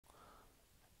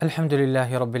الحمد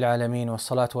لله رب العالمين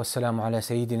والصلاة والسلام على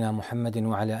سيدنا محمد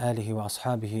وعلى آله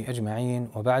وأصحابه أجمعين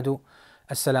وبعد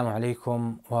السلام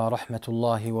عليكم ورحمة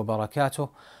الله وبركاته.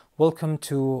 Welcome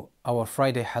to our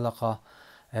Friday halaqah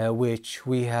which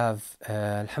we have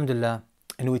alhamdulillah,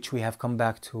 in which we have come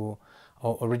back to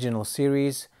our original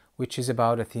series, which is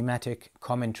about a thematic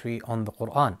commentary on the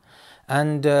Quran.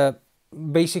 And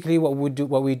basically what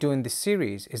we do in this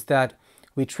series is that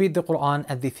we treat the Quran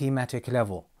at the thematic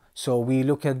level. So we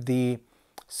look at the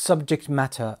subject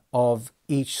matter of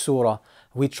each surah.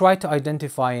 We try to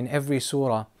identify in every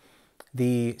surah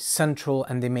the central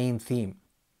and the main theme,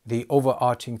 the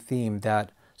overarching theme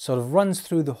that sort of runs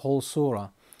through the whole surah.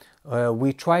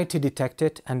 We try to detect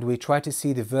it, and we try to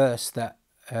see the verse that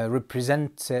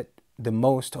represents it the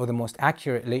most or the most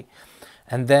accurately,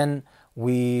 and then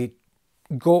we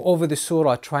go over the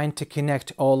surah trying to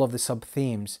connect all of the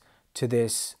sub-themes to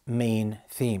this main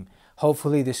theme.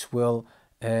 Hopefully this will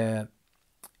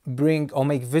bring or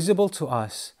make visible to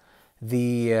us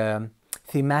the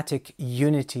thematic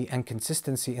unity and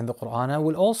consistency in the Quran. It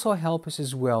will also help us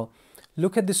as well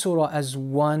look at the surah as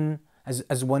one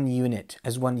unit,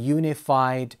 as one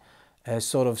unified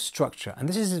sort of structure. And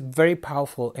this is very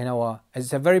powerful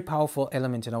it's a very powerful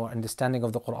element in our understanding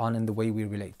of the Quran and the way we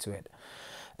relate to it.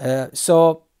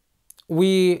 So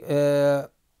we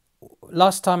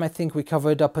last time I think we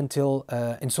covered up until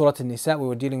in Surah An-Nisa. We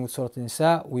were dealing with Surah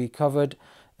An-Nisa. We covered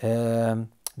the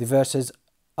verses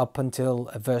up until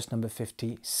verse number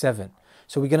 57.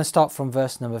 So we're going to start from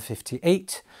verse number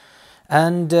 58.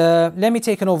 And let me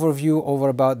take an overview over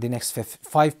about the next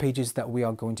five pages that we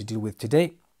are going to deal with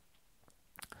today.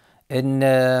 In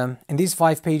these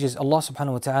 5 pages, Allah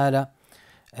subhanahu wa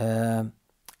ta'ala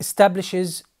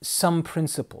establishes some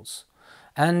principles.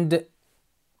 And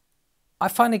I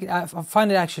find it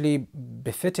actually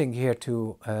befitting here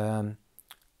to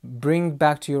bring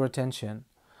back to your attention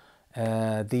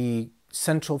the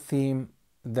central theme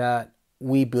that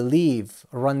we believe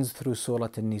runs through Surah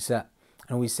An-Nisa.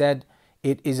 And we said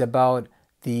it is about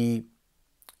the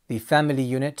family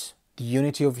unit, the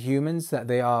unity of humans, that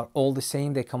they are all the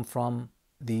same, they come from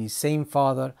the same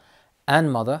father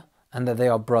and mother, and that they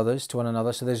are brothers to one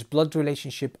another. So there's blood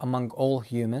relationship among all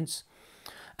humans.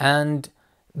 And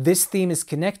this theme is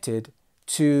connected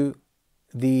to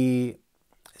the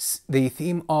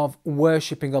theme of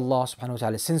worshipping Allah subhanahu wa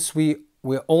ta'ala. Since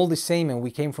we're all the same and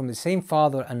we came from the same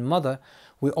father and mother,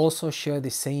 we also share the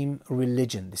same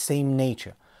religion, the same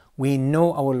nature. We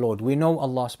know our Lord, we know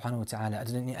Allah subhanahu wa ta'ala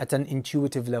at an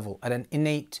intuitive level, at an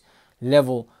innate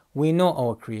level. We know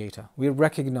our Creator, we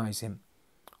recognize Him.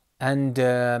 And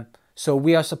so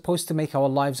we are supposed to make our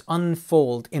lives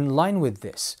unfold in line with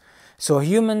this. So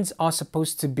humans are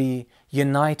supposed to be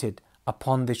united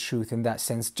upon the truth in that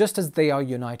sense, just as they are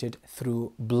united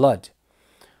through blood.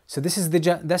 So this is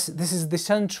the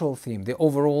central theme, the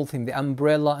overall theme, the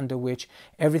umbrella under which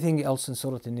everything else in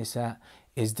Surah An-Nisa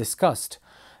is discussed.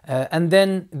 And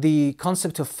then the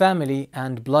concept of family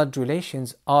and blood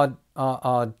relations are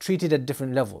treated at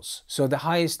different levels. So the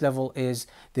highest level is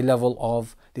the level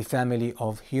of the family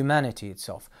of humanity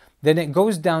itself. Then it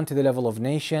goes down to the level of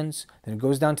nations. Then it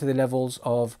goes down to the levels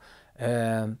of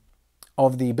the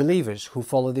believers who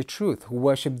follow the truth, who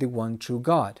worship the one true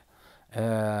God.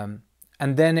 And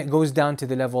then it goes down to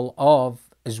the level of,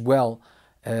 as well,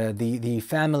 the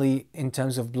family in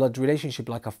terms of blood relationship,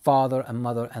 like a father and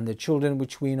mother and their children,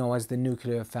 which we know as the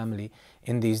nuclear family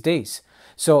in these days.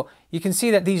 So you can see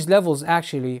that these levels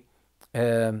actually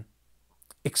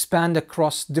expand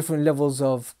across different levels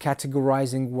of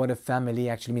categorizing what a family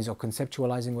actually means, or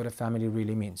conceptualizing what a family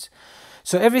really means.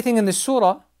 So everything in the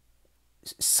surah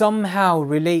somehow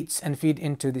relates and feed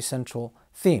into the central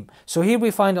theme. So here we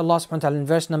find Allah subhanahu wa ta'ala in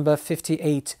verse number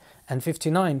 58 and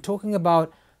 59 talking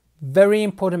about very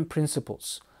important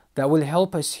principles that will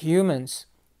help us humans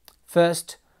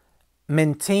first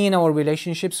maintain our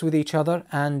relationships with each other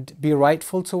and be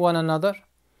rightful to one another,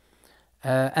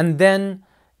 and then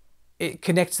it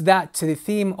connects that to the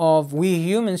theme of we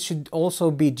humans should also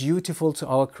be dutiful to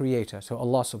our Creator, so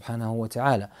Allah subhanahu wa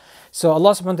ta'ala. So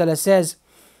Allah subhanahu wa ta'ala says,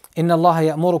 إن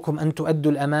الله يأمركم أن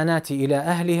تؤدوا الأمانات إلى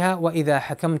أهلها وإذا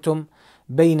حكمتم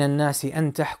بين الناس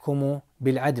أن تحكموا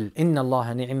بالعدل إن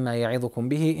الله نعم ما يعظكم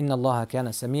به إن الله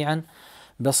كان سميعا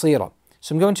بصيرا.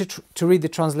 So I'm going to read the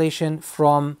translation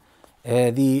from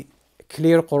the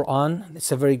Clear Quran.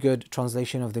 It's a very good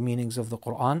translation of the meanings of the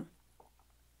Quran.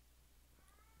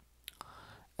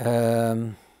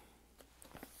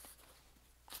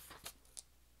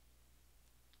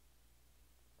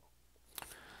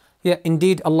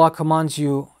 Indeed, Allah commands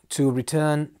you to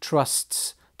return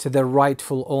trusts to their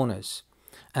rightful owners.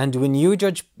 And when you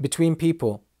judge between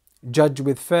people, judge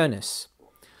with fairness.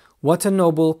 What a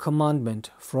noble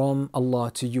commandment from Allah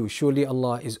to you. Surely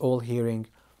Allah is all hearing,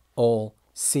 all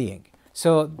seeing.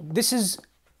 So this is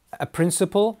a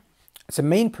principle, it's a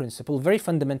main principle, very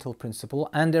fundamental principle,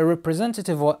 and a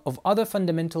representative of other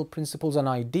fundamental principles and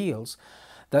ideals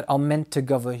that are meant to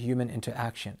govern human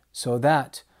interaction, so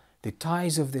that the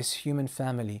ties of this human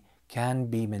family can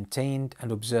be maintained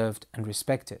and observed and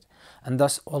respected. And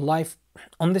thus our life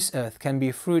on this earth can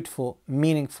be fruitful,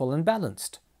 meaningful and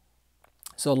balanced.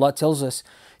 So Allah tells us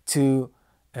to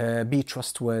be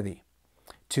trustworthy,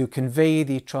 to convey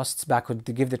the trusts back, or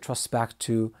to give the trusts back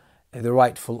to the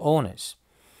rightful owners.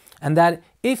 And that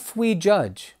if we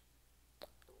judge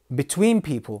between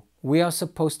people, we are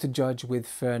supposed to judge with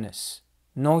fairness,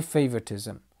 no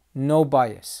favoritism, no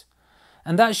bias.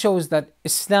 And that shows that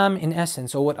Islam in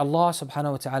essence, or what Allah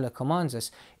subhanahu wa ta'ala commands us,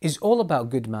 is all about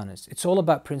good manners. It's all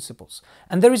about principles.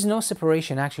 And there is no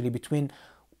separation actually between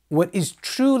what is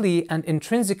truly and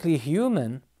intrinsically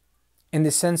human in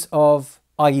the sense of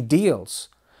ideals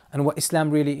and what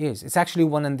Islam really is. It's actually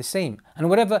one and the same. And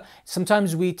whatever,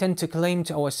 sometimes we tend to claim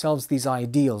to ourselves these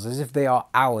ideals as if they are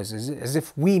ours, as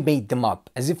if we made them up,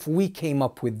 as if we came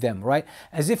up with them, right?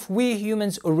 As if we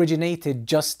humans originated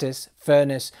justice,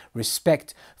 fairness,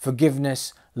 respect,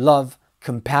 forgiveness, love,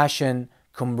 compassion,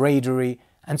 camaraderie,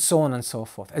 and so on and so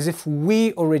forth. As if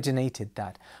we originated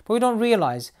that. But we don't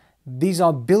realize these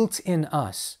are built in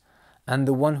us, and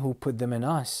the one who put them in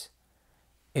us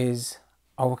is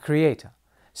our Creator.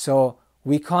 So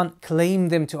we can't claim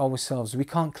them to ourselves. We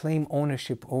can't claim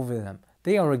ownership over them.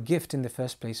 They are a gift in the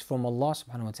first place from Allah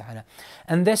subhanahu wa ta'ala.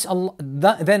 And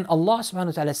then Allah subhanahu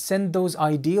wa ta'ala sent those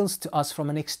ideals to us from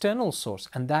an external source,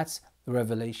 and that's the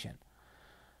revelation,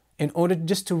 in order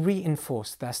just to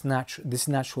reinforce this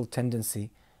natural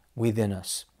tendency within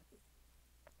us.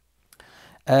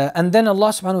 And then Allah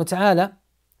subhanahu wa ta'ala,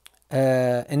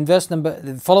 in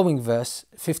the following verse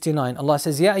 59, Allah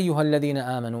says, يا أيها الذين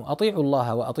آمنوا أطيعوا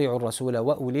الله وأطيعوا الرسول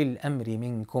وأولي الأمر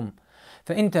منكم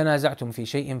فإن تنازعتم في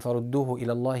شيء فردوه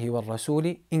إلى الله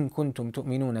والرسول إن كنتم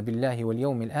تؤمنون بالله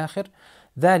واليوم الآخر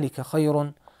ذلك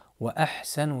خير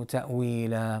وأحسن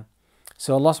تأويلا.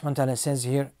 So Allah subhanahu wa ta'ala says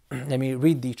here, let me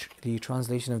read the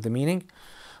translation of the meaning.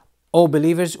 O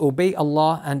believers, obey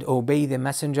Allah and obey the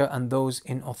Messenger and those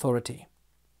in authority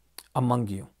among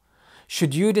you.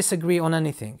 Should you disagree on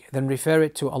anything, then refer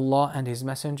it to Allah and His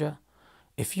Messenger.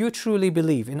 If you truly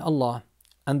believe in Allah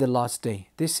and the last day,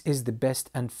 this is the best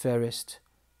and fairest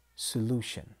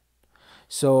solution.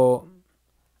 So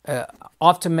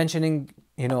after mentioning,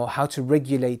 how to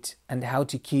regulate and how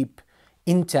to keep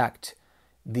intact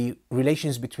the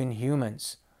relations between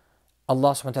humans,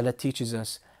 Allah subhanahu wa ta'ala teaches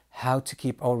us how to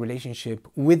keep our relationship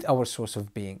with our source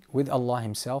of being, with Allah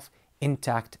Himself,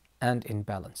 intact and in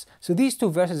balance. So these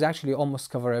two verses actually almost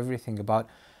cover everything about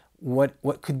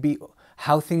what could be,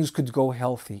 how things could go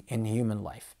healthy in human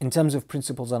life in terms of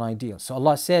principles and ideals. So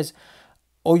Allah says,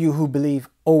 O you who believe,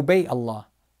 obey Allah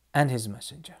and His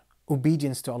Messenger.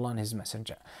 Obedience to Allah and His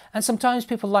Messenger. And sometimes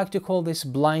people like to call this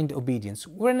blind obedience.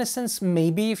 Where in a sense,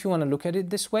 maybe if you want to look at it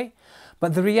this way,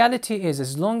 but the reality is,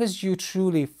 as long as you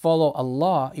truly follow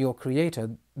Allah, your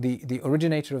Creator, the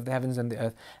originator of the heavens and the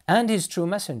earth, and His true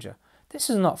Messenger, this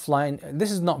is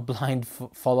not blind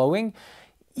following.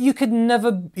 You could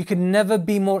never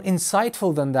be more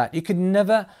insightful than that. You could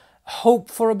never hope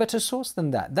for a better source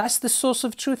than that. That's the source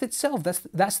of truth itself.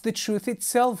 That's the truth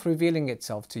itself revealing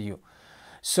itself to you.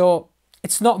 So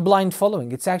it's not blind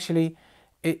following. It's actually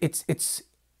it's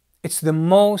the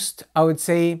most, I would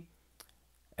say,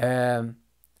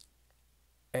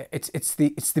 it's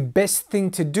the best thing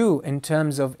to do in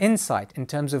terms of insight, in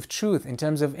terms of truth, in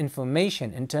terms of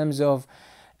information, in terms of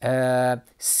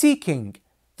seeking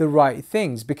the right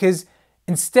things. Because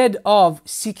instead of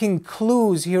seeking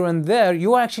clues here and there,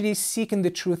 you are actually seeking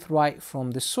the truth right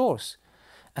from the source.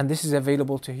 And this is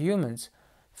available to humans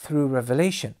through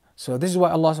revelation. So this is why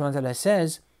Allah subhanahu wa ta'ala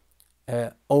says,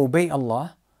 obey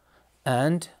Allah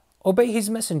and obey His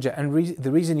Messenger. And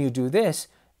the reason you do this,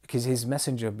 because His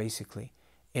Messenger basically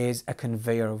is a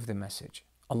conveyor of the message.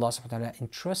 Allah subhanahu wa ta'ala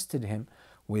entrusted him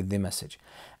with the message.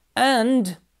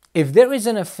 And if there is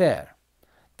an affair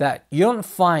that you don't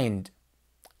find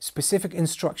specific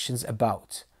instructions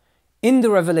about in the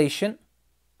revelation,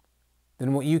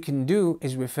 then what you can do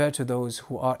is refer to those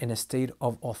who are in a state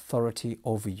of authority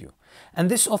over you. And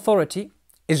this authority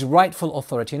is rightful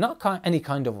authority, not any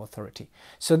kind of authority.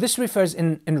 So this refers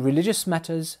in religious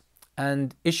matters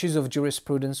and issues of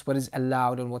jurisprudence, what is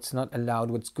allowed and what's not allowed,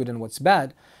 what's good and what's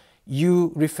bad.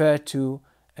 You refer to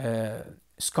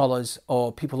scholars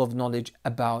or people of knowledge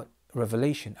about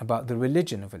revelation, about the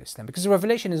religion of Islam. Because the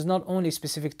revelation is not only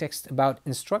specific text about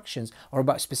instructions or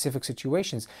about specific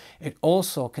situations, it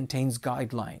also contains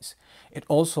guidelines. It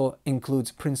also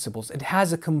includes principles. It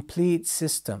has a complete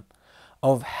system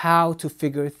of how to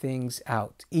figure things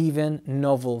out, even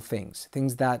novel things,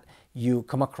 things that you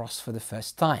come across for the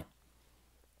first time.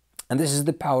 And this is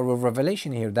the power of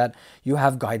revelation here, that you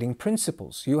have guiding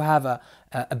principles. You have a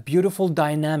beautiful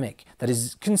dynamic that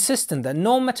is consistent, that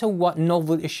no matter what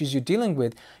novel issues you're dealing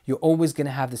with, you're always going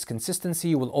to have this consistency.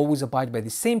 You will always abide by the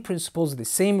same principles, the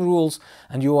same rules,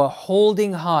 and you are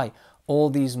holding high all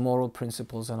these moral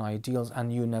principles and ideals,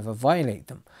 and you never violate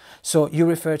them. So you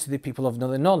refer to the people of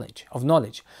knowledge.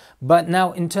 But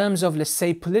now in terms of, let's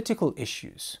say, political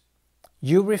issues,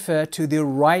 you refer to the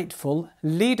rightful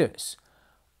leaders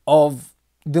of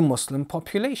the Muslim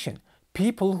population,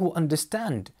 people who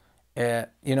understand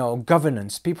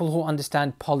governance, people who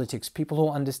understand politics, people who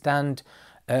understand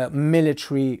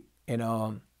military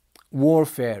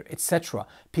warfare, etc.,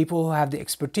 people who have the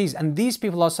expertise. And these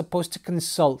people are supposed to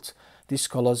consult the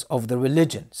scholars of the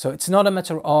religion. So it's not a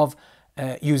matter of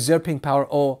usurping power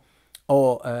or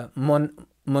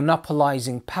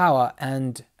monopolizing power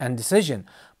and decision,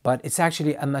 but it's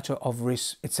actually a matter of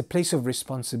it's a place of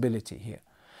responsibility here.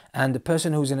 And the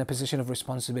person who's in a position of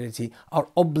responsibility are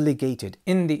obligated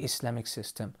in the Islamic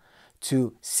system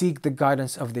to seek the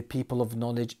guidance of the people of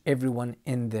knowledge, everyone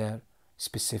in their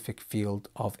specific field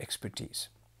of expertise.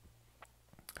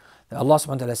 Allah subhanahu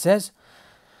wa ta'ala says,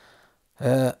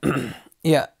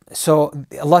 so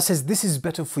Allah says, this is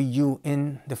better for you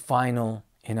in the final,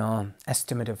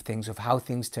 estimate of things, of how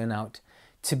things turn out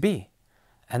to be.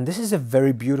 And this is a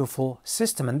very beautiful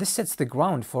system, and this sets the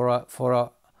ground for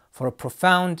a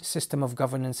profound system of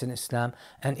governance in Islam,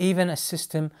 and even a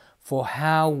system for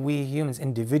how we humans,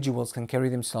 individuals, can carry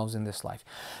themselves in this life.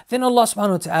 Then Allah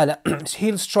subhanahu wa ta'ala,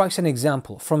 He strikes an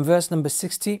example from verse number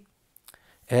 60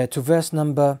 to verse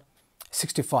number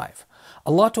 65.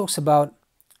 Allah talks about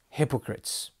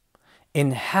hypocrites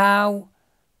in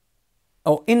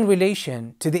in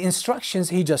relation to the instructions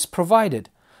He just provided.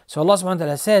 So Allah subhanahu wa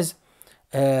ta'ala says,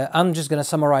 I'm just going to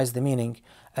summarize the meaning.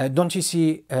 Don't you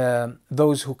see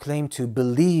those who claim to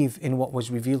believe in what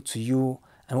was revealed to you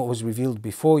and what was revealed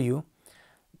before you?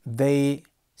 They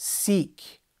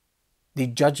seek the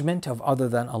judgment of other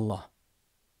than Allah.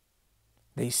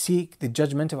 They seek the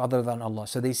judgment of other than Allah.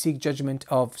 So they seek judgment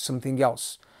of something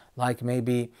else, like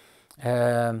maybe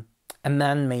a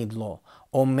man-made law,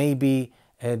 or maybe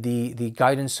the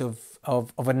guidance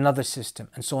of another system,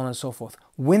 and so on and so forth.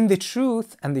 When the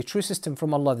truth and the true system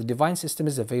from Allah, the divine system,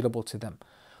 is available to them.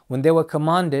 When they were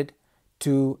commanded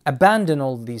to abandon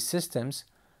all these systems,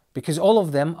 because all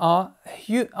of them are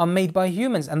made by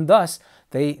humans, and thus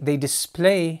they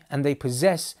display and they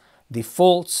possess the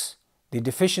faults, the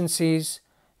deficiencies,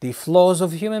 the flaws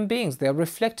of human beings. They are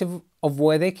reflective of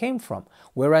where they came from,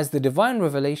 whereas the divine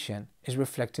revelation is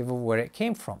reflective of where it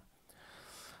came from.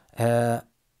 And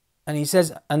He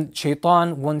says, and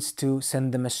Shaitan wants to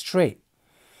send them astray.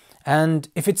 And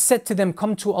if it's said to them,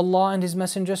 come to Allah and His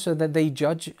Messenger so that they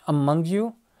judge among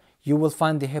you, you will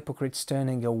find the hypocrites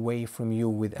turning away from you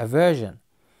with aversion.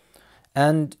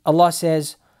 And Allah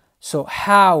says, so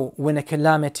how, when a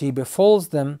calamity befalls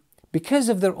them because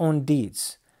of their own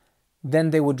deeds,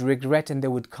 then they would regret and they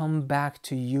would come back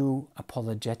to you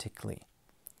apologetically.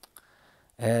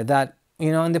 That,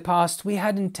 in the past we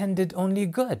had intended only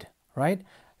good, right?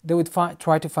 They would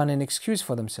try to find an excuse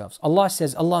for themselves. Allah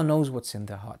says, Allah knows what's in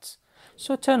their hearts.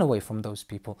 So turn away from those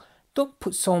people. Don't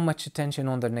put so much attention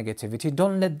on their negativity.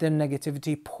 Don't let their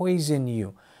negativity poison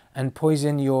you and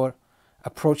poison your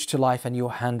approach to life and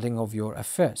your handling of your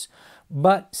affairs.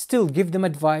 But still give them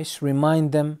advice,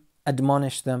 remind them,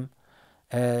 admonish them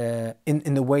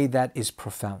in a way that is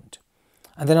profound.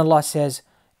 And then Allah says,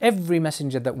 every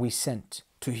messenger that we sent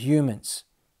to humans,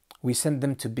 we sent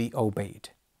them to be obeyed.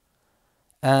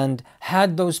 And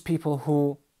had those people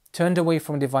who turned away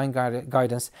from divine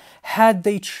guidance, had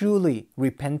they truly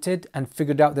repented and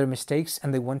figured out their mistakes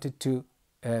and they wanted to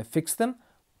fix them,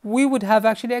 we would have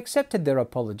actually accepted their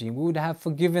apology. We would have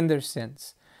forgiven their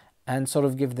sins and sort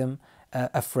of give them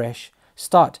a fresh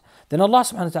start. Then Allah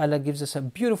subhanahu wa ta'ala gives us a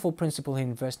beautiful principle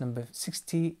in verse number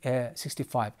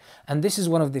 65. And this is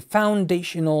one of the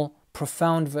foundational,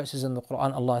 profound verses in the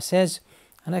Quran. Allah says,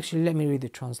 and actually let me read the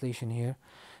translation here.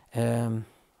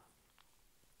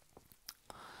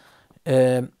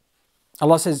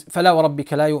 Allah says, فَلَا وَرَبِّكَ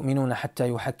لَا يُؤْمِنُونَ حَتَّى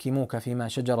يُحَكِّمُوكَ فِي مَا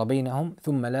شَجَرَ بَيْنَهُمْ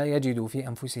ثُمَّ لَا يَجِدُوا فِي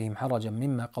أَنفُسِهِمْ حَرَجًا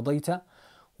مِمَّا قَضَيْتَ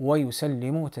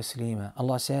وَيُسَلِّمُوا تَسْلِيمًا.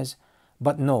 Allah says,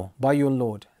 but no, by your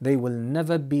Lord, they will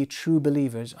never be true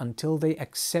believers until they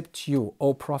accept you,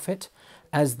 O Prophet,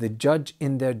 as the judge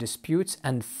in their disputes,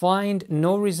 and find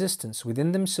no resistance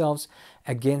within themselves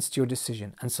against your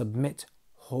decision, and submit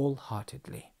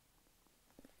wholeheartedly.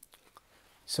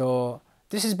 So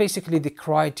this is basically the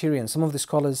criterion. Some of the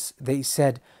scholars, they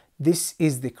said this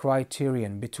is the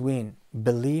criterion between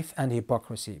belief and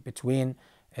hypocrisy, between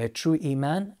true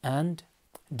iman and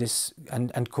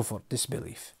kufr,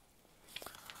 disbelief.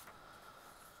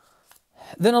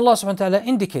 Then Allah subhanahu wa ta'ala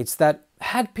indicates that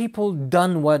had people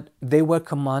done what they were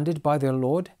commanded by their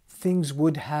Lord, things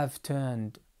would have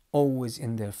turned always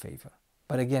in their favor.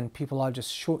 But again, people are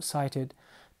just short-sighted,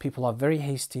 people are very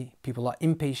hasty, people are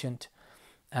impatient,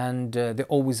 and they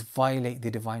always violate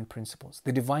the divine principles.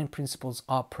 The divine principles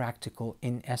are practical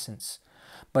in essence.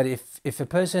 But if a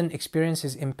person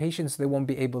experiences impatience, they won't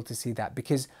be able to see that,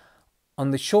 because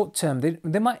on the short term,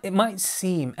 it might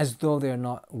seem as though they're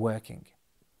not working.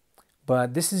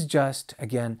 But this is just,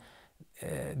 again,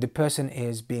 the person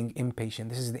is being impatient.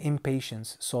 This is the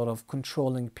impatience sort of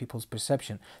controlling people's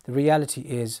perception. The reality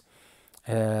is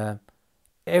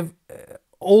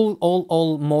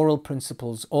all moral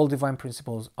principles, all divine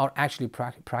principles are actually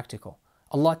practical.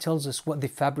 Allah tells us what the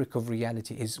fabric of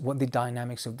reality is, what the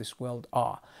dynamics of this world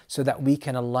are, so that we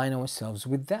can align ourselves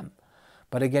with them.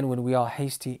 But again, when we are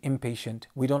hasty, impatient,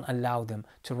 we don't allow them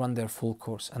to run their full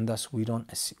course, and thus we don't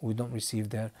receive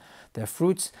their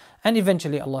fruits. And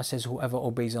eventually Allah says, whoever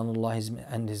obeys Allah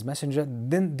and His Messenger,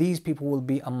 then these people will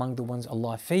be among the ones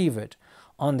Allah favored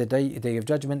on the day of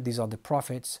judgment. These are the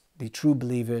prophets, the true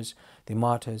believers, the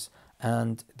martyrs,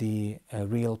 and the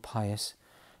real pious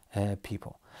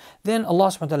people. Then Allah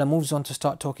subhanahu wa ta'ala moves on to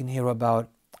start talking here about,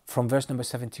 from verse number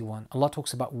 71, Allah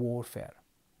talks about warfare.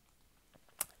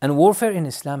 And warfare in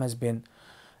Islam has been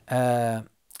an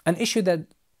issue that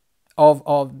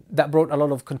brought a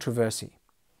lot of controversy.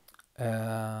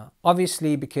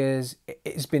 Obviously, because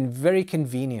it's been very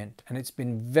convenient and it's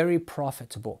been very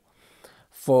profitable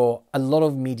for a lot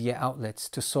of media outlets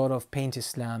to sort of paint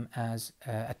Islam as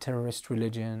a terrorist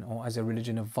religion, or as a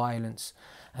religion of violence,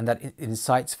 and that it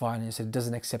incites violence, it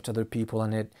doesn't accept other people,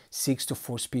 and it seeks to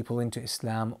force people into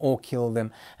Islam or kill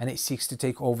them, and it seeks to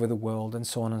take over the world, and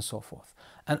so on and so forth.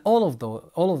 And all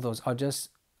of those are just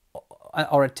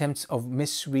attempts of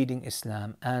misreading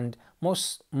Islam, and I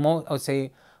would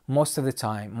say most of the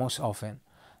time, most often,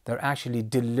 they're actually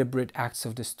deliberate acts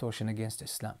of distortion against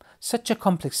Islam. Such a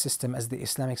complex system as the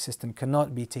Islamic system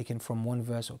cannot be taken from one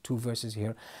verse or two verses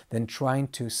here, then trying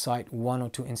to cite one or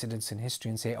two incidents in history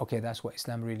and say, okay, that's what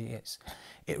Islam really is.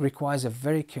 It requires a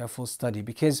very careful study,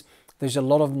 because there's a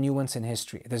lot of nuance in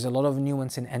history. There's a lot of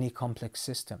nuance in any complex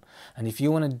system. And if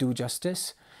you want to do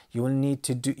justice, you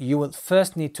will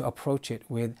first need to approach it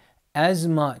with as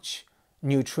much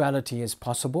neutrality as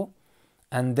possible,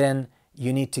 and then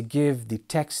you need to give the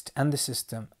text and the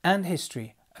system and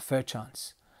history a fair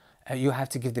chance. You have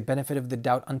to give the benefit of the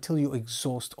doubt until you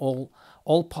exhaust all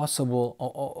possible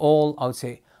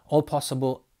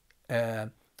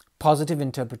positive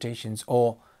interpretations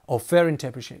or fair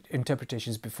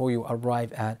interpretations before you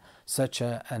arrive at such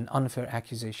an unfair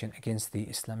accusation against the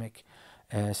Islamic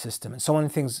system. And so many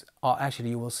things are actually,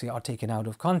 you will see, are taken out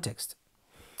of context.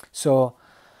 So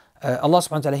Allah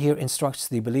subhanahu wa ta'ala here instructs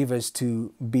the believers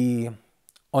to be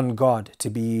on guard, to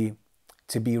be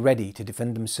ready to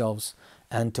defend themselves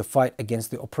and to fight against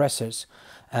the oppressors.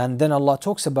 And then Allah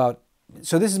talks about,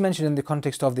 so this is mentioned in the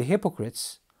context of the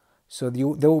hypocrites, so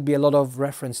there will be a lot of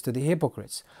reference to the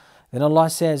hypocrites. Then Allah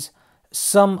says,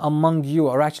 some among you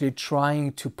are actually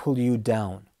trying to pull you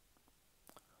down.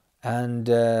 And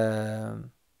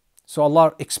so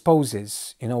Allah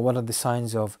exposes, what are the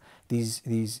signs of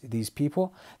these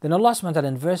people. Then Allah subhanahu wa ta'ala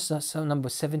in verse number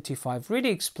 75 really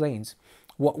explains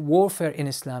what warfare in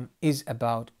Islam is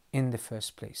about in the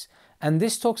first place. And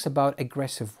this talks about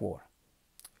aggressive war.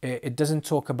 It doesn't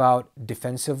talk about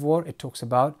defensive war, it talks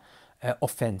about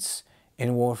offense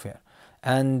in warfare.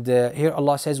 And here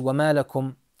Allah says, وَمَا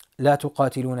لَكُمْ لا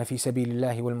تقاتلون في سبيل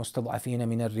الله والمستضعفين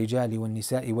من الرجال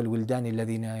والنساء والولدان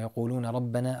الذين يقولون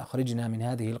ربنا أخرجنا من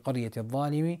هذه القرية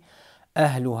الظالم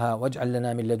أهلها واجعل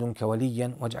لنا من لدنك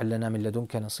وليا واجعل لنا من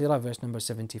لدنك نصيرا. Verse number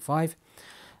 75.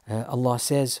 Allah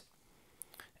says,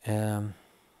 and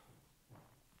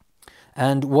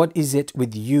what is it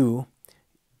with you?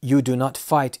 You do not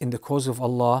fight in the cause of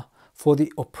Allah for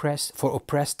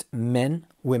oppressed men,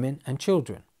 women and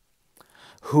children,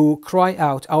 who cry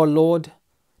out, our Lord,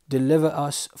 deliver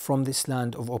us from this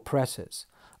land of oppressors.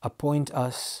 Appoint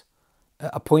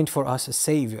for us a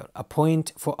savior.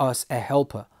 Appoint for us a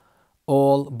helper,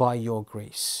 all by your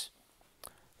grace.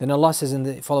 Then Allah says in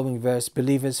the following verse,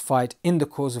 believers fight in the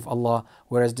cause of Allah,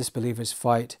 whereas disbelievers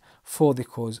fight for the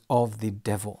cause of the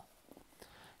devil.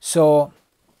 So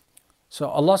So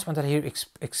Allah subhanahu wa ta'ala here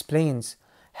explains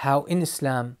how in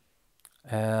Islam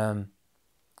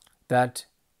that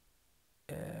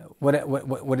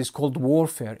what is called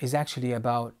warfare is actually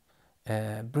about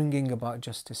bringing about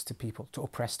justice to people, to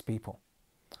oppressed people.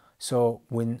 So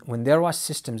when there are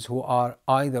systems who are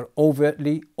either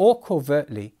overtly or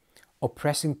covertly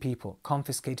oppressing people,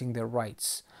 confiscating their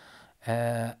rights,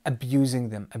 abusing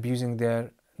them, abusing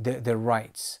their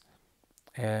rights,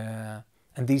 and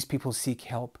these people seek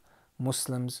help,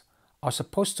 Muslims are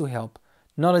supposed to help,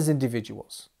 not as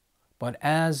individuals, but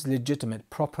as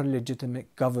proper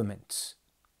legitimate governments.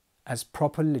 As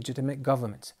proper legitimate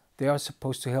governments, they are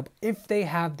supposed to help if they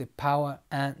have the power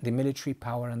and the military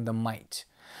power and the might.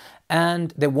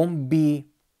 And there won't be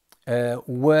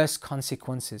worse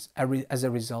consequences as a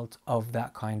result of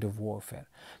that kind of warfare.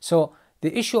 So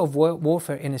the issue of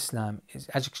warfare in Islam is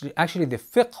actually the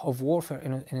fiqh of warfare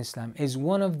in Islam is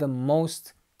one of the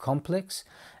most complex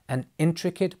and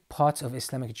intricate parts of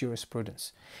Islamic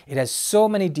jurisprudence. It has so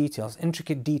many details,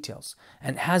 intricate details,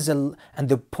 and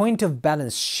the point of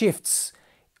balance shifts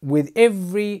with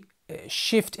every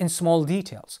shift in small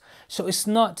details. So it's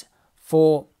not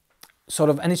for sort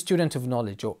of any student of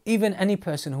knowledge or even any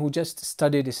person who just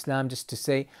studied Islam just to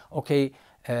say, okay,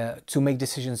 to make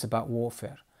decisions about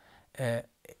warfare.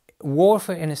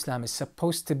 Warfare in Islam is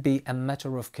supposed to be a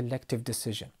matter of collective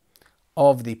decision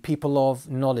of the people of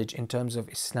knowledge in terms of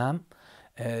Islam,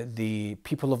 the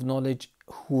people of knowledge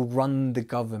who run the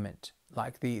government,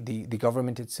 like the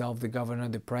government itself, the governor,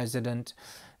 the president,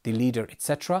 the leader,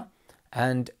 etc.,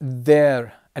 and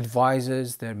their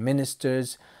advisors, their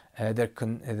ministers, their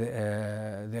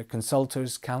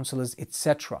consultors, counselors,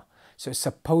 etc. So it's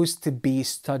supposed to be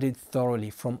studied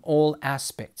thoroughly from all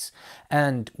aspects.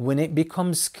 And when it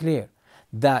becomes clear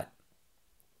that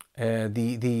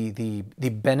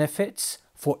the benefits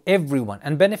for everyone,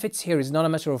 and benefits here is not a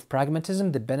matter of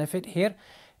pragmatism, the benefit here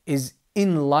is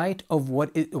in light of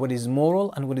what is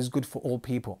moral and what is good for all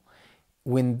people.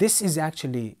 When this is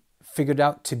actually figured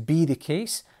out to be the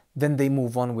case, then they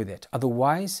move on with it.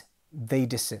 Otherwise, they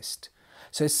desist.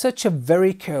 So it's such a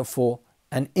very careful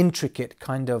and intricate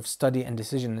kind of study and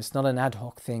decision. It's not an ad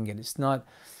hoc thing, and it's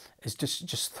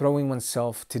just throwing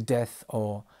oneself to death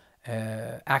or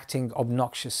acting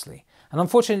obnoxiously. And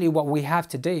unfortunately, what we have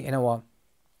today in our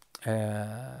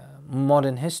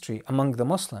modern history among the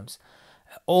Muslims,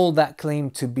 all that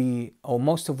claimed to be, or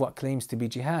most of what claims to be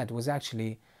jihad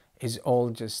is all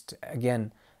just,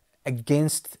 again,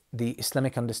 against the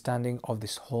Islamic understanding of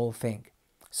this whole thing.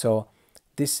 So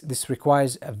this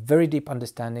requires a very deep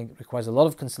understanding, requires a lot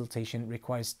of consultation,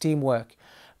 requires teamwork,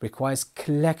 requires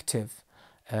collective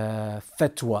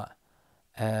fatwa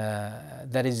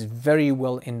that is very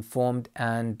well informed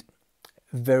and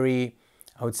very,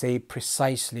 I would say,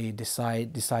 precisely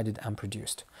decided and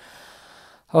produced.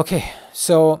 Okay,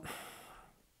 so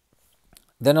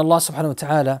then Allah subhanahu wa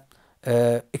ta'ala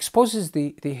exposes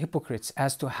the hypocrites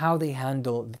as to how they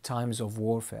handle the times of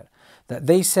warfare. That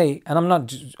they say, and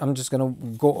I'm just going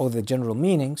to go over the general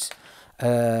meanings,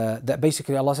 that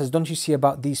basically Allah says, don't you see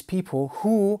about these people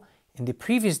who in the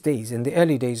previous days, in the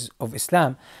early days of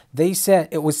Islam,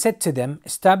 it was said to them,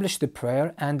 establish the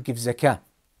prayer and give zakah.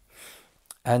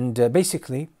 And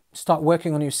basically start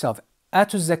working on yourself.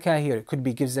 Atu zakah here, it could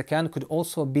be give zakah, and it could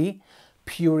also be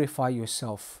purify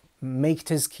yourself, make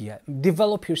tazkiyah,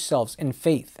 develop yourselves in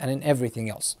faith and in everything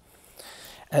else.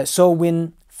 So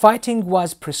when fighting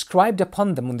was prescribed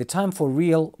upon them, when the time for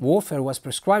real warfare was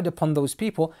prescribed upon those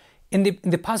people, in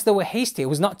the past they were hasty, it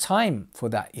was not time for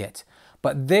that yet.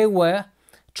 But they were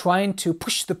trying to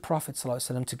push the Prophet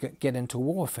ﷺ to get into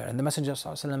warfare. And the Messenger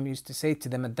ﷺ used to say to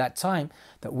them at that time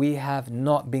that we have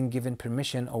not been given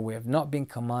permission, or we have not been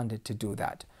commanded to do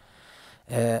that.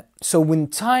 So when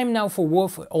time now for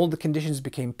warfare, all the conditions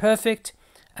became perfect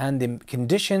and the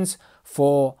conditions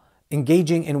for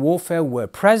engaging in warfare were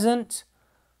present,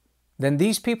 then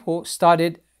these people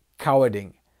started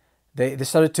cowarding. They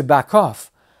started to back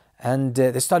off, and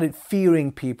they started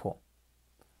fearing people.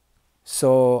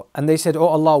 So, and they said, oh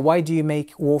Allah, why do you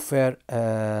make warfare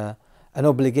an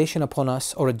obligation upon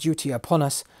us or a duty upon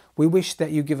us? We wish that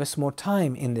you give us more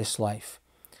time in this life.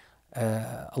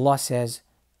 Allah says,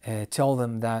 tell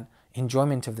them that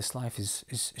enjoyment of this life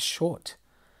is short,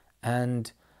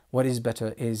 and what is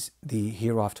better is the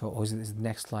hereafter, or is the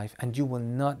next life, and you will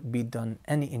not be done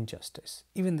any injustice,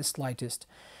 even the slightest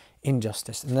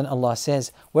injustice. And then Allah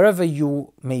says, wherever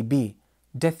you may be,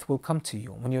 death will come to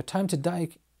you. When your time to die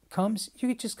comes,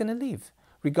 you're just going to leave,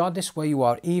 regardless where you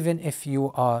are, even if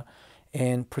you are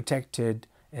in protected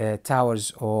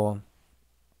towers or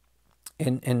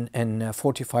in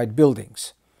fortified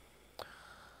buildings.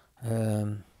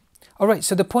 All right,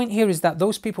 so the point here is that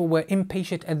those people were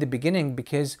impatient at the beginning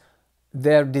because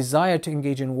their desire to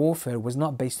engage in warfare was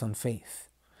not based on faith.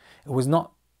 It was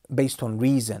not based on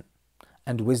reason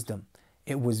and wisdom.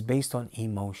 It was based on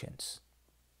emotions.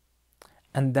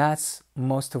 And that's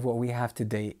most of what we have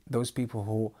today. Those people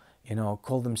who,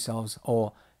 call themselves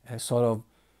or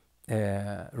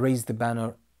raise the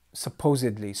banner,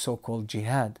 supposedly so-called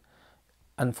jihad.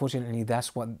 Unfortunately,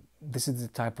 this is the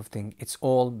type of thing. It's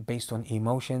all based on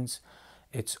emotions.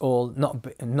 It's all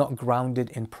not grounded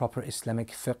in proper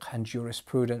Islamic fiqh and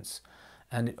jurisprudence,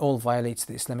 and it all violates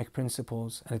the Islamic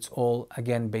principles, and it's all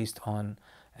again based on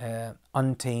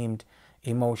untamed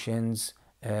emotions,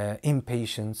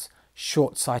 impatience,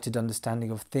 short-sighted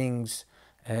understanding of things,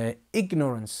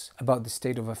 ignorance about the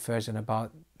state of affairs and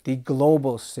about the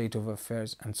global state of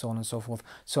affairs, and so on and so forth.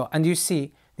 And you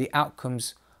see the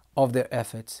outcomes of their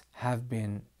efforts have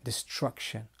been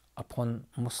destruction upon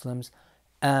Muslims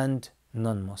and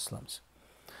non-Muslims.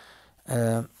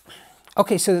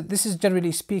 Okay, so this is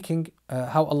generally speaking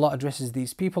how Allah addresses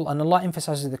these people, and Allah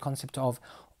emphasizes the concept of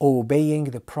obeying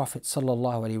the Prophet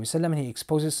sallallahu alaihi wasallam, and He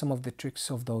exposes some of the tricks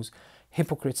of those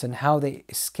hypocrites and how they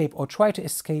escape or try to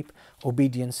escape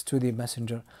obedience to the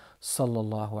Messenger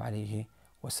sallallahu alaihi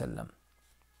wasallam.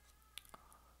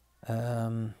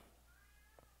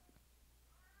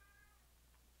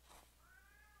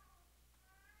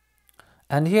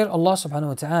 And here Allah subhanahu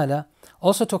wa ta'ala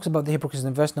also talks about the hypocrites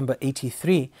in verse number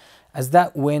 83 as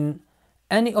that when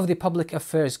any of the public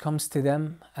affairs comes to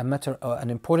them, a matter or an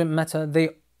important matter, they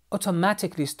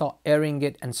automatically start airing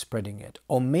it and spreading it.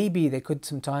 Or maybe they could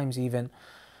sometimes even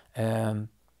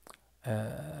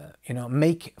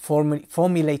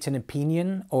formulate an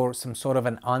opinion or some sort of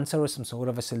an answer or some sort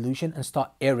of a solution and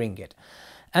start airing it.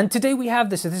 And today we have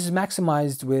this, so this is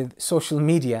maximized with social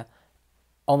media.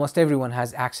 Almost everyone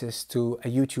has access to a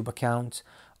YouTube account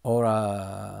or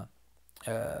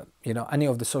any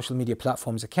of the social media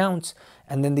platforms accounts,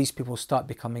 and then these people start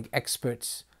becoming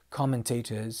experts,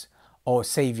 commentators, or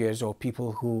saviors, or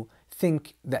people who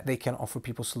think that they can offer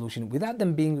people solution without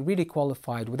them being really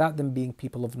qualified, without them being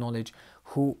people of knowledge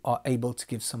who are able to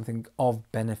give something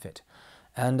of benefit.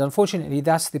 And unfortunately,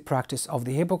 that's the practice of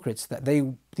the hypocrites, that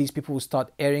these people will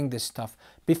start airing this stuff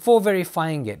before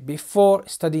verifying it, before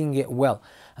studying it well.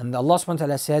 And Allah subhanahu wa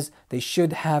ta'ala says they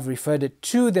should have referred it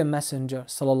to the Messenger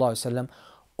sallallahu alaihi wasallam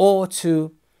or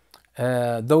to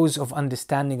those of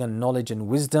understanding and knowledge and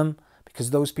wisdom, because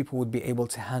those people would be able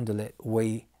to handle it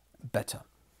way better.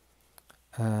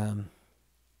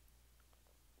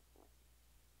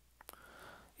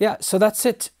 So that's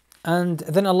it. And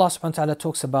then Allah subhanahu wa ta'ala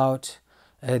talks about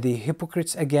the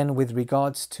hypocrites again with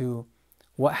regards to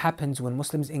what happens when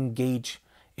Muslims engage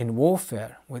in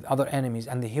warfare with other enemies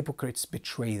and the hypocrites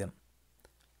betray them.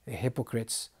 The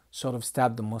hypocrites sort of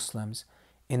stab the Muslims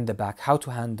in the back. How to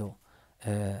handle,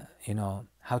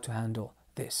 how to handle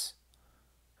this.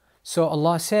 So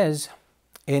Allah says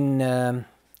in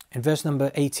verse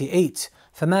number 88,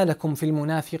 فَمَا لَكُمْ فِي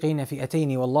الْمُنَافِقِينَ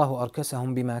فِئَتَيْنِ وَاللَّهُ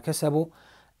أَرْكَسَهُمْ بِمَا كَسَبُوا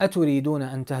أَتُرِيدُونَ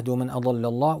أَن تَهْدُوا مَنْ أَضَلَّ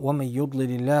اللَّهُ وَمَنْ يُضْلِلِ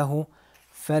اللَّهُ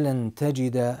فَلَنْ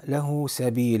تَجِدَ لَهُ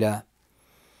سَبِيلًا.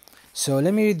 So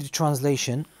let me read the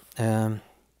translation.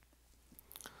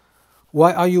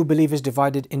 Why are you believers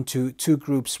divided into two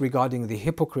groups regarding the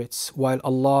hypocrites, while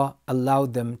Allah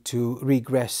allowed them to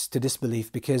regress to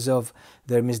disbelief because of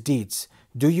their misdeeds?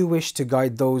 Do you wish to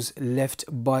guide those left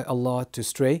by Allah to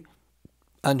stray?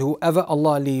 And whoever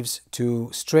Allah leaves to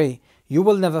stray, you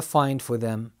will never find for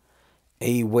them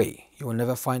a way. You will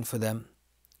never find for them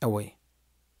a way.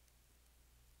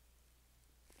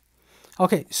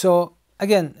 Okay, so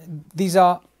again, these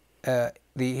are the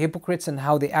hypocrites and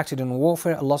how they acted in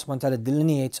warfare. Allah subhanahu wa ta'ala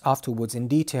delineates afterwards in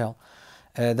detail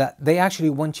that they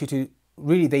actually want you to,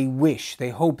 really they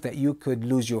hope that you could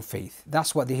lose your faith.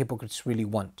 That's what the hypocrites really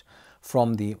want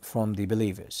from the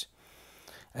believers.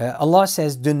 Allah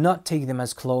says, do not take them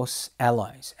as close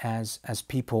allies, as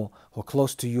people who are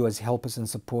close to you, as helpers and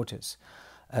supporters,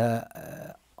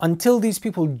 until these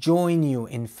people join you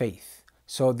in faith.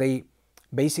 So they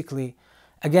basically,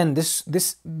 again,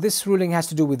 this ruling has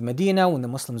to do with Medina, when the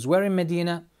Muslims were in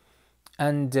Medina,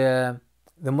 and the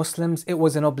Muslims, it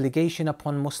was an obligation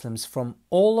upon Muslims from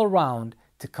all around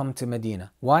to come to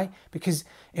Medina. Why? Because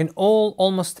in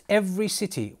almost every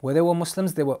city where there were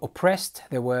Muslims, they were oppressed,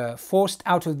 they were forced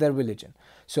out of their religion.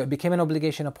 So it became an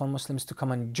obligation upon Muslims to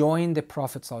come and join the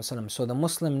Prophet ﷺ. So the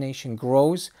Muslim nation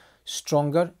grows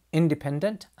stronger,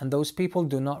 independent, and those people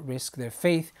do not risk their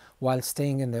faith while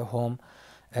staying in their home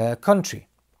country.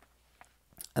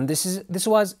 And this is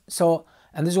why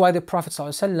the Prophet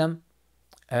ﷺ,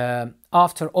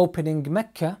 after opening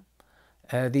Mecca,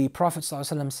 The Prophet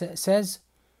ﷺ says,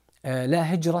 لا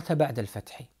هجرة بعد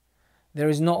الفتح. There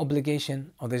is no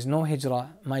obligation, or there's no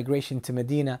hijrah, migration to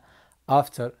Medina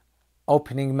after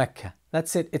opening Mecca.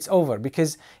 That's it, it's over,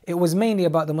 because it was mainly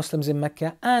about the Muslims in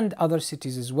Mecca and other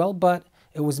cities as well, but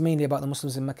it was mainly about the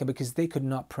Muslims in Mecca because they could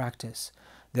not practice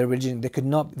their religion.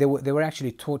 They were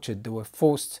actually tortured, they were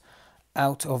forced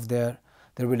out of their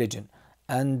religion.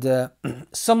 And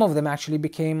some of them actually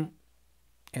became,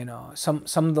 some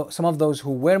of those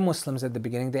who were Muslims at the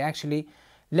beginning, they actually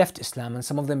left Islam, and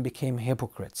some of them became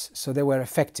hypocrites. So they were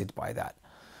affected by that.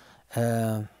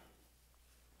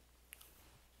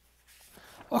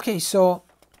 Okay, so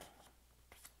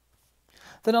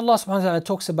then Allah subhanahu wa ta'ala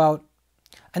talks about,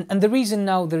 and the reason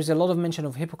now there is a lot of mention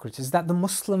of hypocrites is that the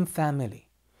Muslim family,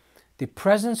 the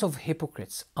presence of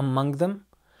hypocrites among them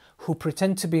who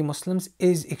pretend to be Muslims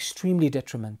is extremely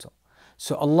detrimental.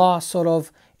 So Allah sort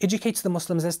of educates the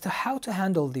Muslims as to how to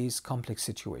handle these complex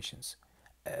situations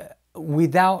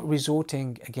without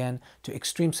resorting again to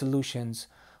extreme solutions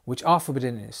which are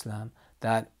forbidden in Islam,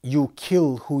 that you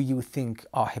kill who you think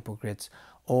are hypocrites,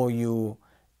 or you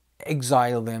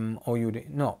exile them, or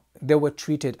no, they were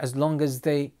treated, as long as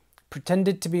they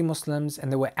pretended to be Muslims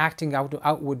and they were acting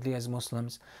outwardly as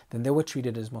Muslims, then they were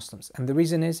treated as Muslims. And the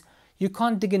reason is, you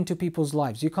can't dig into people's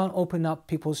lives, you can't open up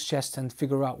people's chests and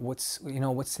figure out what's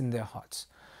in their hearts.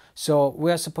 So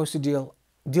we are supposed to deal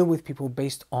with people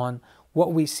based on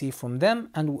what we see from them,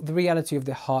 and the reality of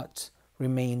their heart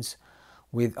remains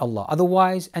with Allah.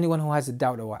 Otherwise, anyone who has a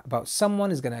doubt about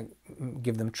someone is going to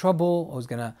give them trouble, or is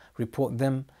going to report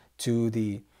them to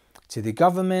the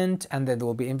government, and then there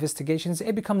will be investigations.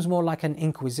 It becomes more like an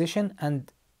inquisition,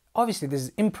 and obviously this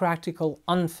is impractical,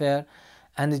 unfair,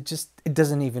 and it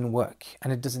doesn't even work,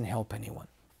 and it doesn't help anyone.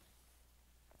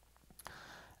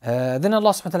 Then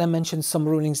Allah subhanahu wa ta'ala mentions some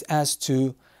rulings as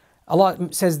to, Allah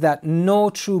says that no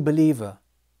true believer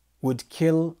would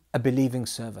kill a believing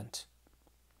servant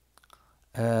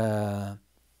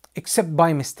except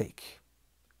by mistake.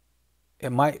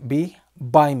 It might be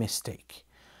by mistake.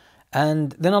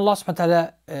 And then Allah subhanahu wa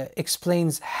ta'ala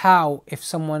explains how,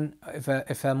 if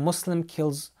a Muslim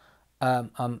kills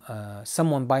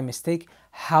someone by mistake,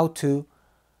 how to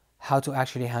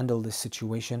actually handle this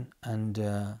situation, and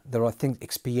there are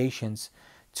expiations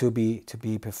to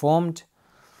be performed.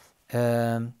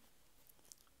 Then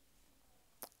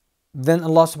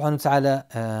Allah subhanahu wa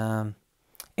ta'ala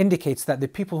indicates that the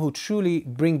people who truly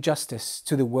bring justice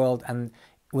to the world, and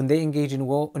when they engage in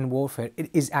warfare, it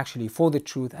is actually for the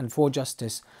truth and for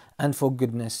justice and for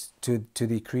goodness to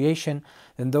the creation,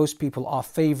 then those people are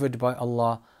favored by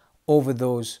Allah over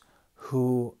those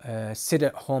who sit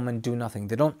at home and do nothing.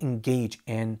 They don't engage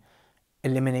in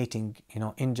eliminating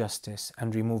injustice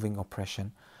and removing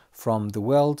oppression from the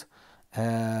world.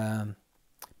 Then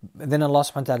Allah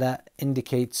subhanahu wa ta'ala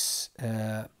indicates,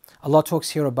 Allah talks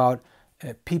here about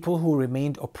people who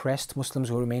remained oppressed, Muslims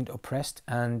who remained oppressed,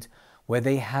 and where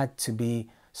they had to be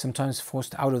sometimes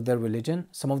forced out of their religion.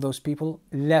 Some of those people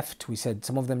left, we said,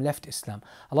 some of them left Islam.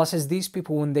 Allah says these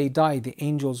people, when they die, the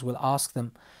angels will ask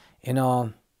them,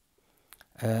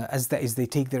 as they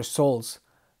take their souls,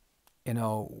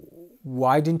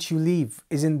 why didn't you leave?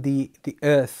 Isn't the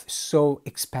earth so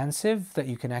expansive that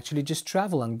you can actually just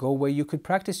travel and go where you could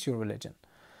practice your religion?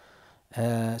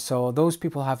 So those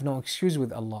people have no excuse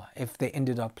with Allah if they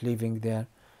ended up leaving their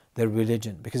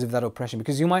religion because of that oppression.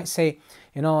 Because you might say,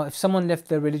 if someone left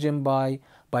their religion by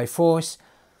force,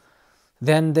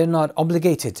 then they're not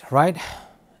obligated, right?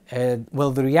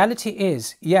 Well, the reality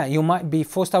is, yeah, you might be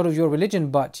forced out of your religion,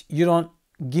 but you don't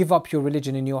give up your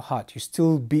religion in your heart. You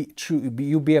still be true,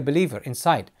 you be a believer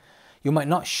inside. You might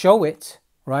not show it,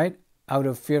 right, out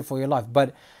of fear for your life.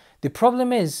 But the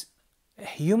problem is,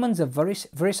 humans are very,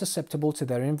 very susceptible to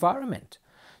their environment.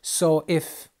 So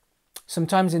if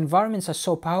sometimes environments are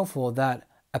so powerful that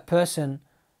a person,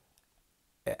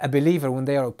 a believer, when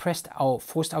they are oppressed or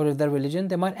forced out of their religion,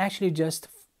 they might actually just,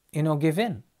 give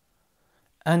in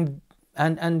and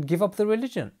give up the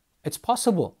religion. It's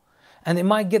possible. And it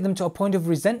might get them to a point of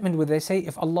resentment where they say,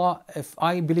 if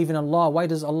I believe in Allah, why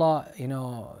does Allah,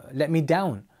 let me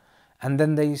down? And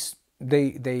then they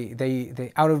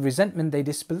out of resentment, they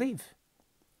disbelieve.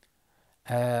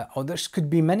 Or there could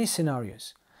be many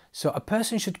scenarios. So a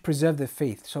person should preserve the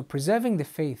faith. So preserving the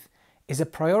faith is a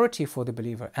priority for the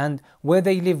believer. And where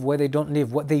they live, where they don't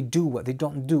live, what they do, what they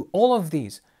don't do, all of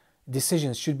these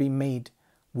decisions should be made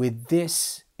with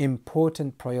this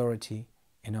important priority,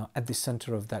 at the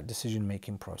center of that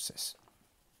decision-making process.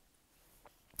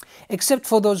 Except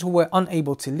for those who were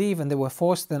unable to leave and they were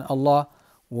forced, then Allah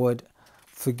would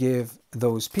forgive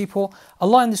those people.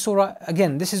 Allah in the surah,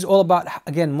 again, this is all about,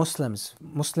 again, Muslims,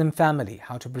 Muslim family,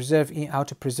 how to preserve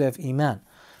Iman,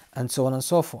 and so on and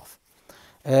so forth.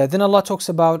 Then Allah talks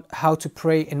about how to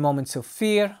pray in moments of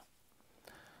fear.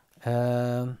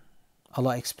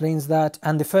 Allah explains that.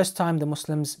 And the first time the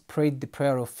Muslims prayed the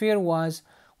prayer of fear was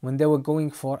when they were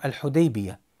going for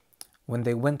Al-Hudaybiyah, when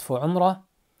they went for Umrah,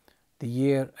 the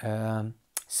year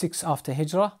 6 after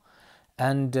Hijrah.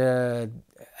 And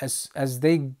as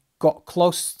they got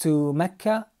close to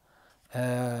Mecca,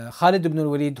 Khalid ibn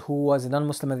al-Walid, who was a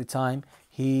non-Muslim at the time,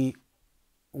 he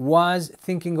was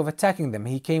thinking of attacking them.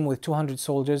 He came with 200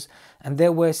 soldiers, and they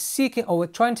were seeking or were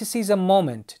trying to seize a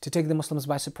moment to take the Muslims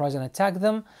by surprise and attack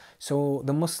them. So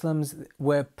the Muslims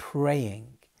were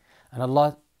praying, and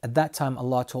Allah at that time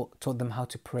Allah taught them how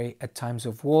to pray at times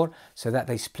of war, so that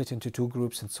they split into two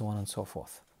groups and so on and so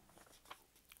forth.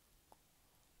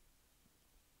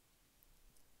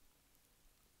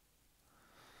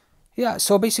 Yeah,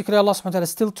 so basically Allah subhanahu wa ta'ala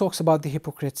still talks about the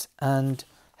hypocrites and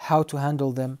how to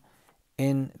handle them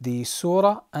in the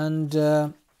surah, and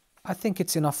I think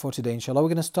it's enough for today, inshallah. We're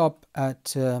going to stop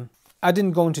at I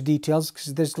didn't go into details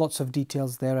because there's lots of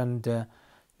details there, and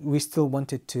we still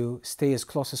wanted to stay as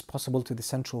close as possible to the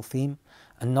central theme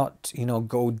and not,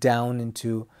 go down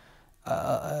into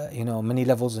many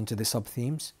levels into the sub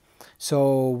themes.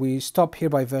 So we stop here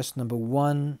by verse number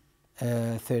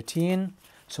 113.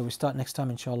 So we start next time,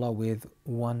 inshallah, with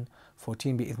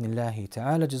 114 bi-idhnillahi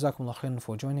ta'ala. Jazakumullah khairan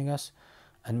for joining us,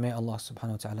 and may Allah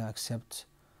subhanahu wa ta'ala accept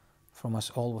from us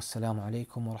all. Wassalamu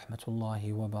alaikum wa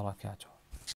rahmatullahi wa barakatuh.